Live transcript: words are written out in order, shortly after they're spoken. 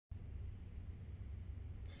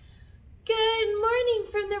morning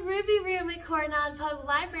from the Ruby Room at Coronado Public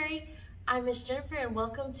Library. I'm Miss Jennifer and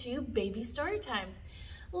welcome to Baby Storytime.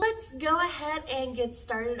 Let's go ahead and get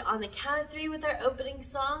started on the count of 3 with our opening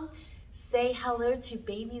song, Say Hello to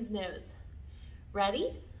Baby's Nose.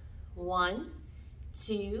 Ready? 1,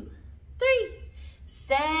 2, 3.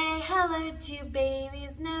 Say hello to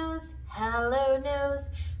baby's nose, hello nose,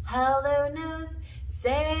 hello nose.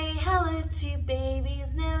 Say hello to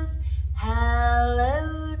baby's nose,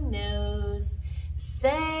 hello nose.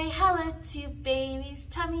 Say hello to baby's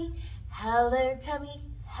tummy, hello tummy,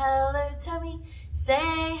 hello tummy.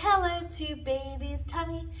 Say hello to baby's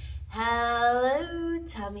tummy, hello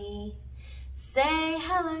tummy. Say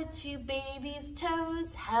hello to baby's toes,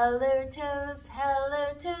 hello toes,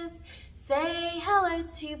 hello toes. Say hello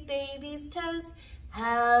to baby's toes,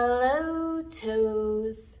 hello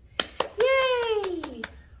toes. Yay!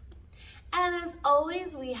 And as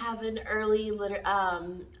always, we have an early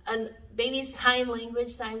baby sign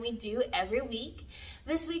language sign we do every week.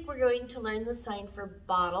 This week we're going to learn the sign for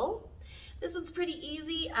bottle. This one's pretty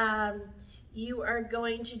easy. You are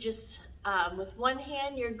going to just, with one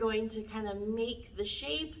hand, you're going to kind of make the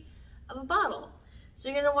shape of a bottle. So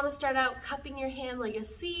you're gonna wanna start out cupping your hand like a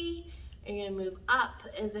C, and you're gonna move up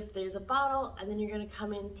as if there's a bottle, and then you're gonna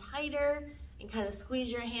come in tighter and kind of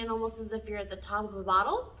squeeze your hand almost as if you're at the top of the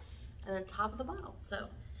bottle, and then top of the bottle. So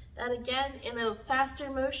that again, in a faster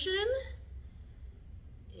motion,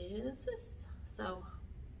 is this. So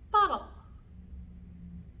bottle,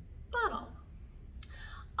 bottle.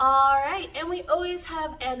 All right, and we always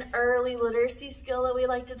have an early literacy skill that we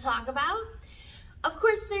like to talk about. Of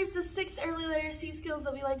course, there's the 6 early literacy skills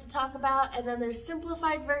that we like to talk about, and then there's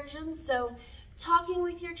simplified versions. So talking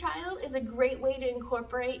with your child is a great way to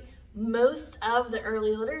incorporate most of the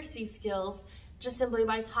early literacy skills just simply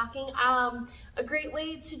by talking. A great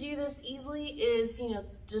way to do this easily is,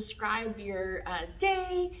 describe your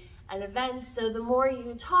day and events. So the more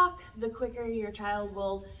you talk, the quicker your child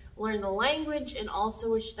will learn the language, and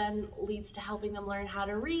also which then leads to helping them learn how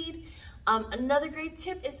to read. Another great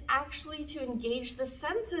tip is actually to engage the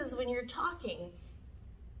senses when you're talking.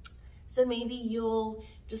 So maybe you'll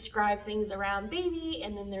describe things around baby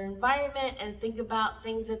and then their environment, and think about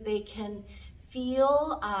things that they can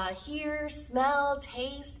feel, hear, smell,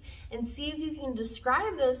 taste, and see if you can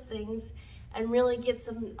describe those things and really get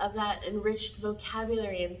some of that enriched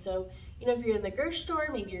vocabulary. And so, if you're in the grocery store,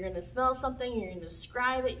 maybe you're gonna smell something, you're gonna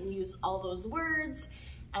describe it and use all those words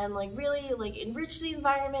and really enrich the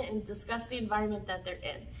environment and discuss the environment that they're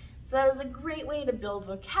in. So that is a great way to build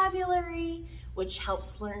vocabulary, which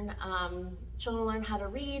helps children learn how to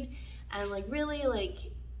read, and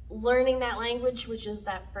learning that language, which is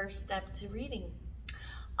that first step to reading.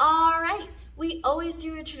 All right, we always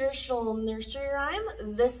do a traditional nursery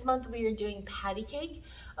rhyme. This month we are doing patty cake.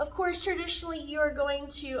 Of course, traditionally you are going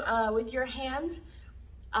to, with your hand,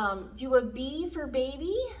 do a B for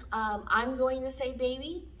baby. I'm going to say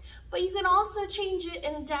baby, but you can also change it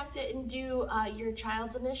and adapt it and do your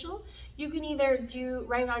child's initial. You can either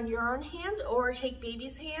write on your own hand or take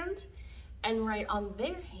baby's hand and write on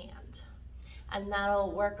their hand. And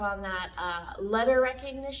that'll work on that letter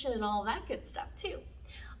recognition and all that good stuff too.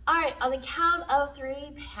 All right, on the count of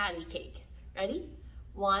 3, patty cake. Ready?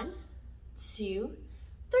 1, 2,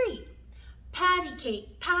 3. Patty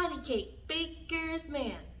cake, baker's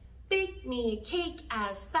man. Bake me a cake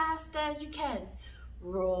as fast as you can.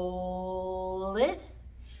 Roll it,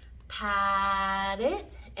 pat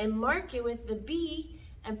it, and mark it with the B,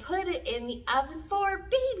 and put it in the oven for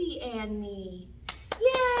baby and me.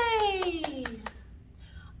 Yay!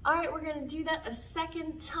 All right, we're gonna do that a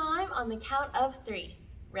second time on the count of 3.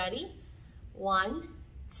 Ready? 1,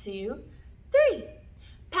 2, 3.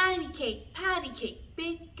 Patty cake,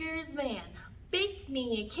 baker's man. Bake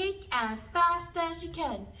me a cake as fast as you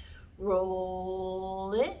can.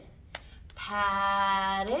 Roll it,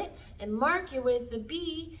 pat it, and mark it with the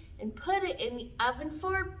B, and put it in the oven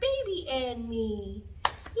for baby and me.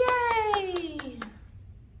 Yay!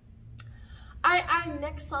 All right, our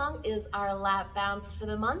next song is our lap bounce for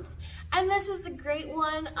the month. And this is a great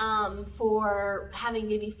one for having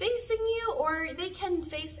baby facing you, or they can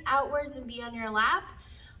face outwards and be on your lap.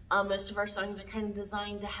 Most of our songs are kind of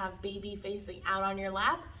designed to have baby facing out on your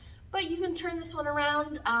lap, but you can turn this one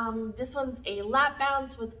around. This one's a lap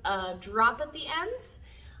bounce with a drop at the ends.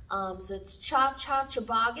 So it's cha-cha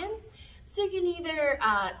toboggan. So you can either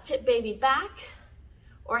tip baby back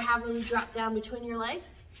or have them drop down between your legs.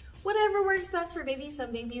 Whatever works best for baby.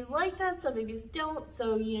 Some babies like that, some babies don't.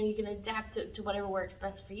 So, you can adapt it to whatever works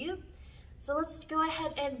best for you. So let's go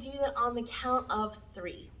ahead and do that on the count of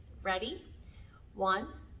 3. Ready? 1,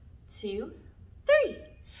 2, 3.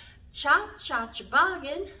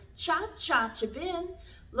 Cha-cha-cha-boggin, cha-cha-cha-bin.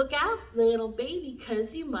 Look out, little baby,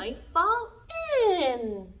 'cause you might fall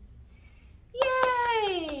in.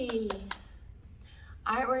 Yay!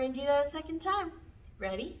 All right, we're gonna do that a second time.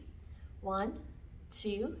 Ready? 1,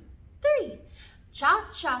 2, 3.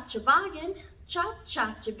 Cha-cha-cha-boggin,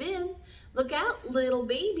 cha-cha-cha-bin. Look out, little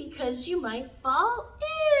baby, 'cause you might fall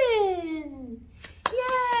in.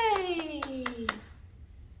 Yay!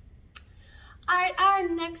 All right, our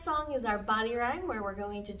next song is our body rhyme, where we're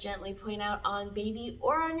going to gently point out on baby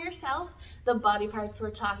or on yourself the body parts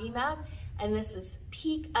we're talking about. And this is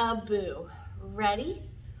peek-a-boo. Ready?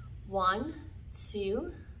 1,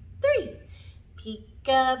 2, 3.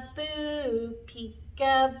 Peek-a-boo,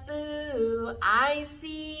 peek-a-boo, I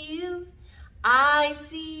see you, I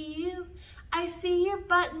see you. I see your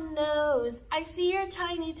button nose, I see your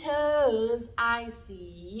tiny toes, I see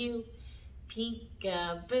you,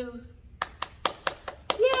 peek-a-boo.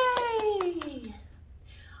 Yay!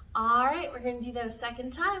 All right, we're gonna do that a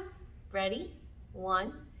second time. Ready?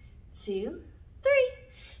 1, 2, 3.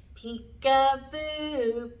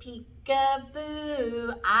 Peek-a-boo,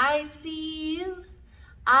 peek-a-boo, I see you,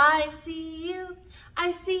 I see you.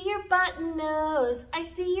 I see your button nose, I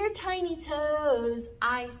see your tiny toes,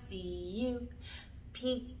 I see you,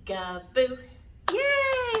 peek-a-boo.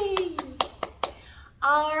 Yay!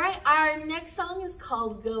 All right, our next song is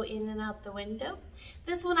called Go In and Out the Window.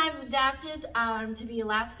 This one I've adapted to be a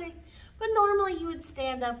lap sync, but normally you would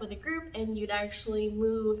stand up with a group and you'd actually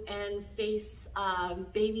move and face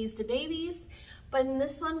babies to babies. But in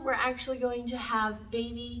this one, we're actually going to have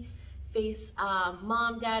baby face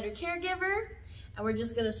mom, dad, or caregiver. And we're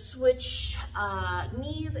just gonna switch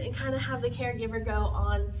knees and kind of have the caregiver go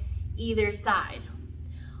on either side.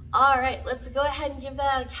 All right, let's go ahead and give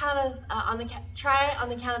that a count of, try it on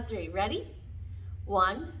the count of 3. Ready?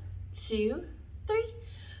 1, 2, 3.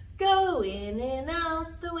 Go in and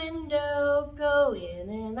out the window, go in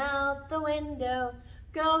and out the window,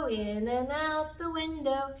 go in and out the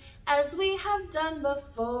window, as we have done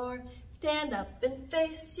before. Stand up and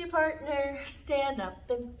face your partner, stand up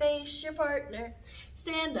and face your partner,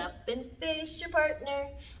 stand up and face your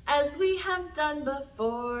partner, as we have done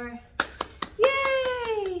before.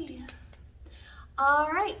 Yay!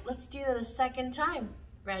 All right, let's do that a second time.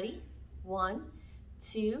 Ready? 1,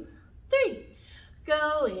 2, 3.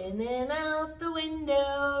 Go in and out the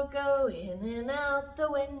window, go in and out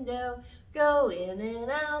the window, go in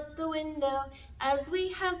and out the window, as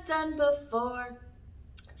we have done before.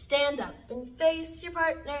 Stand up and face your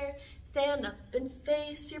partner, stand up and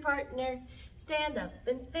face your partner, stand up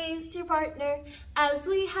and face your partner, as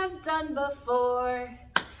we have done before.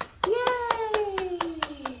 Yay!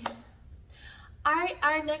 All right,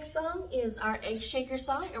 our next song is our egg shaker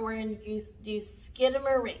song, and we're gonna do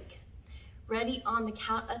Skidamarink. Ready on the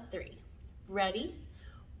count of 3. Ready?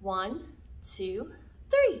 1, 2,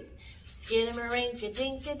 3.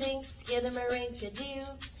 Skidamarink-a-dink-a-dink, skidamarink-a-doo.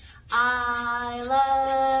 I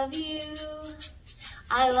love you.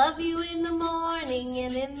 I love you in the morning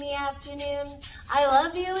and in the afternoon. I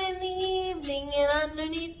love you in the evening and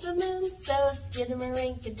underneath the moon. So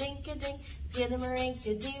skidamarink-a-dink-a-dink,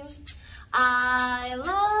 skidamarink-a-doo. I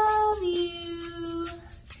love you.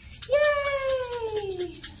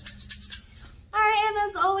 Yay! All right, and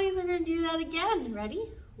as always, we're gonna do that again. Ready?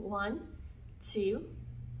 1, 2,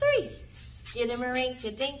 3.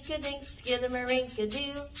 Skidamarink-a-dink-a-dink,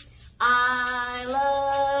 skidamarink-a-doo. I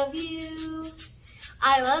love you.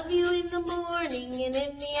 I love you in the morning and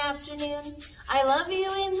in the afternoon. I love you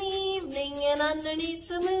in the evening and underneath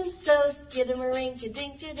the moon. So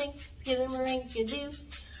skidamarink-a-dink-a-dink, skidamarink-a-doo.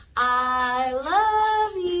 I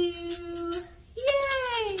love you.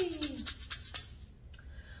 Yay!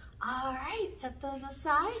 All right, set those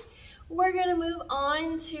aside. We're gonna move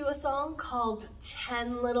on to a song called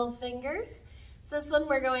 10 Little Fingers. So this one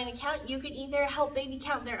we're going to count. You can either help baby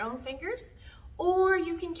count their own fingers, or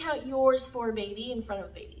you can count yours for baby in front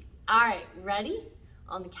of baby. All right, ready?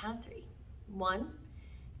 On the count of 3. 1,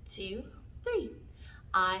 2, 3.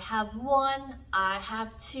 I have 1, I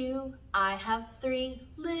have 2, I have 3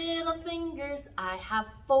 little fingers. I have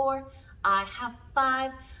 4, I have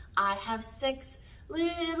 5, I have 6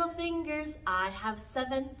 little fingers. I have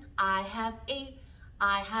 7, I have 8,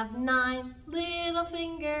 I have 9 little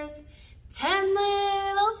fingers. 10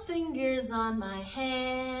 little fingers on my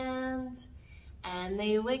hands. And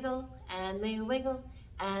they wiggle, and they wiggle,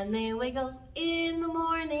 and they wiggle in the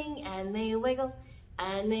morning, and they wiggle,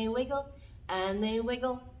 and they wiggle, and they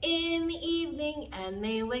wiggle in the evening, and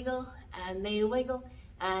they wiggle, and they wiggle,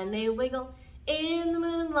 and they wiggle in the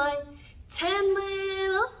moonlight. 10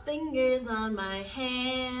 little fingers on my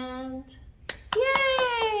hand.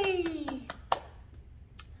 Yay!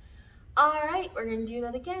 we're gonna do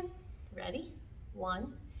that again. Ready?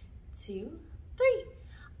 1, 2, 3.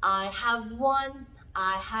 I have 1,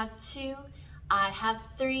 I have 2, I have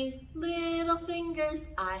 3 little fingers.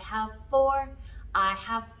 I have 4, I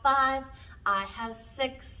have 5, I have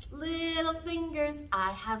 6 little fingers.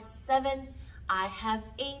 I have 7, I have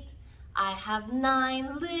 8, I have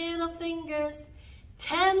 9 little fingers.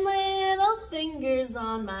 10 little fingers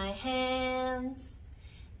on my hands.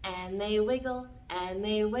 And they wiggle, and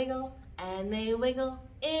they wiggle, and they wiggle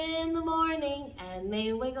in the morning. And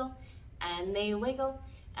they wiggle, and they wiggle,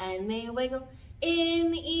 and they wiggle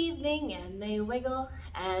in the evening. And they wiggle,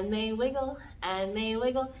 and they wiggle, and they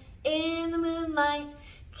wiggle in the moonlight.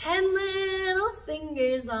 10 little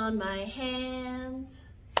fingers on my hand.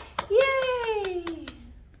 Yay!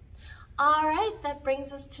 All right, that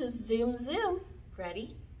brings us to Zoom Zoom.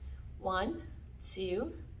 Ready? 1,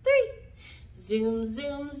 2, 3. Zoom,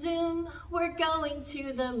 zoom, zoom, we're going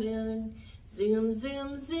to the moon. Zoom,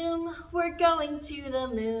 zoom, zoom, we're going to the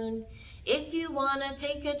moon. If you wanna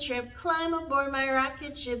take a trip, climb aboard my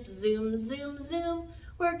rocket ship. Zoom, zoom, zoom,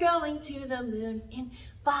 we're going to the moon. In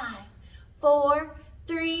 5, 4,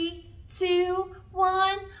 3, 2,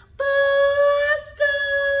 1, blast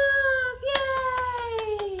off!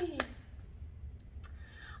 Yay!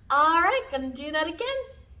 All right, gonna do that again.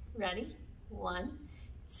 Ready? 1,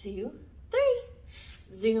 2, 3.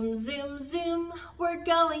 Zoom, zoom, zoom, we're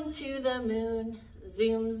going to the moon.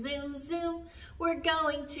 Zoom, zoom, zoom, we're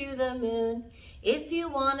going to the moon. If you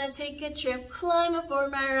wanna take a trip, climb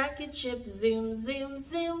aboard my rocket ship. Zoom, zoom,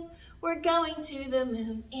 zoom, we're going to the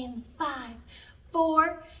moon. In 5,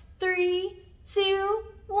 4, 3, 2,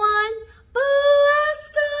 1,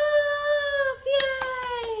 blast off!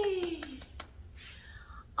 Yay!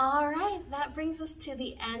 All right, that brings us to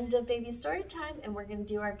the end of Baby Story Time, and we're gonna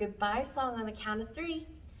do our goodbye song on the count of 3.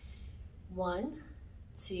 1,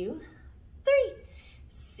 2, 3.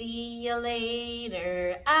 See you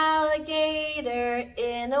later, alligator,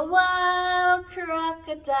 in a wild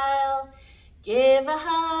crocodile. Give a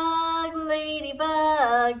hug,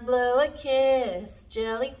 ladybug, blow a kiss,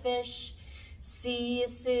 jellyfish. See you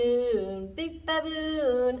soon, big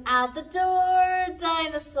baboon, out the door,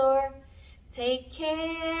 dinosaur. Take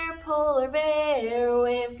care, polar bear,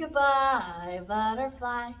 wave goodbye,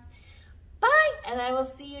 butterfly. Bye, and I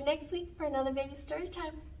will see you next week for another Baby Story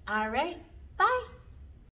Time. All right, bye.